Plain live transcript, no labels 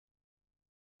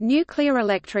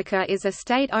Nuclearelectrica is a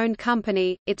state-owned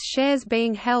company, its shares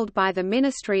being held by the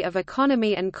Ministry of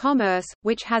Economy and Commerce,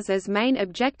 which has as main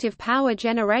objective power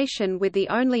generation with the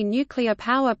only nuclear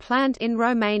power plant in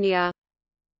Romania.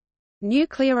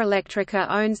 Nuclearelectrica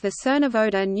owns the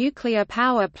Cernavodă nuclear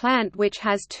power plant, which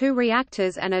has 2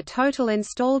 reactors and a total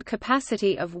installed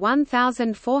capacity of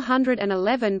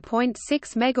 1,411.6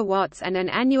 MW and an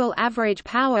annual average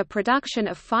power production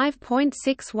of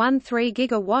 5.613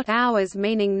 GWh,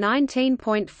 meaning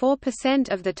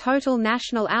 19.4% of the total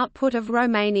national output of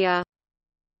Romania.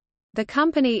 The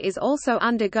company is also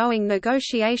undergoing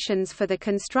negotiations for the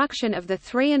construction of the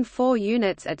 3 and 4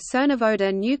 units at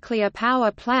Cernavodă nuclear power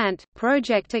plant,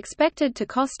 project expected to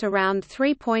cost around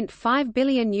 $3.5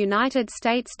 billion United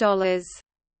States dollars.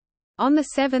 On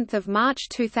 7 March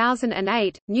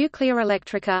 2008,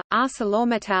 Nuclearelectrica,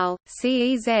 ArcelorMittal,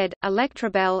 CEZ,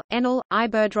 Electrabel, Enel,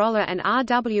 Iberdrola and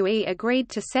RWE agreed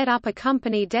to set up a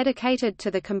company dedicated to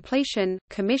the completion,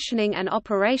 commissioning and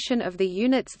operation of the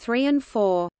units 3 and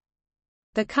 4.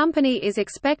 The company is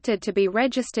expected to be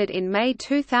registered in May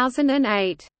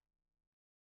 2008.